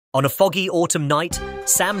On a foggy autumn night,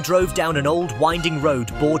 Sam drove down an old winding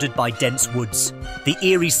road bordered by dense woods. The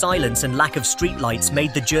eerie silence and lack of streetlights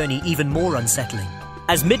made the journey even more unsettling.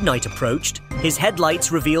 As midnight approached, his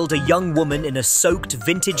headlights revealed a young woman in a soaked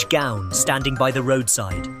vintage gown standing by the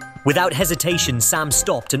roadside. Without hesitation, Sam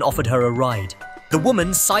stopped and offered her a ride. The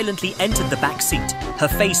woman silently entered the back seat, her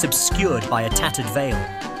face obscured by a tattered veil.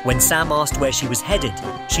 When Sam asked where she was headed,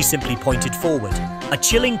 she simply pointed forward. A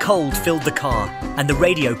chilling cold filled the car, and the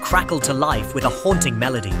radio crackled to life with a haunting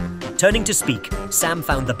melody. Turning to speak, Sam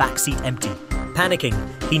found the back seat empty. Panicking,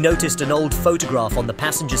 he noticed an old photograph on the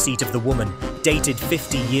passenger seat of the woman, dated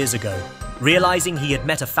 50 years ago. Realizing he had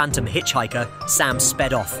met a phantom hitchhiker, Sam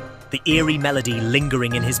sped off, the eerie melody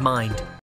lingering in his mind.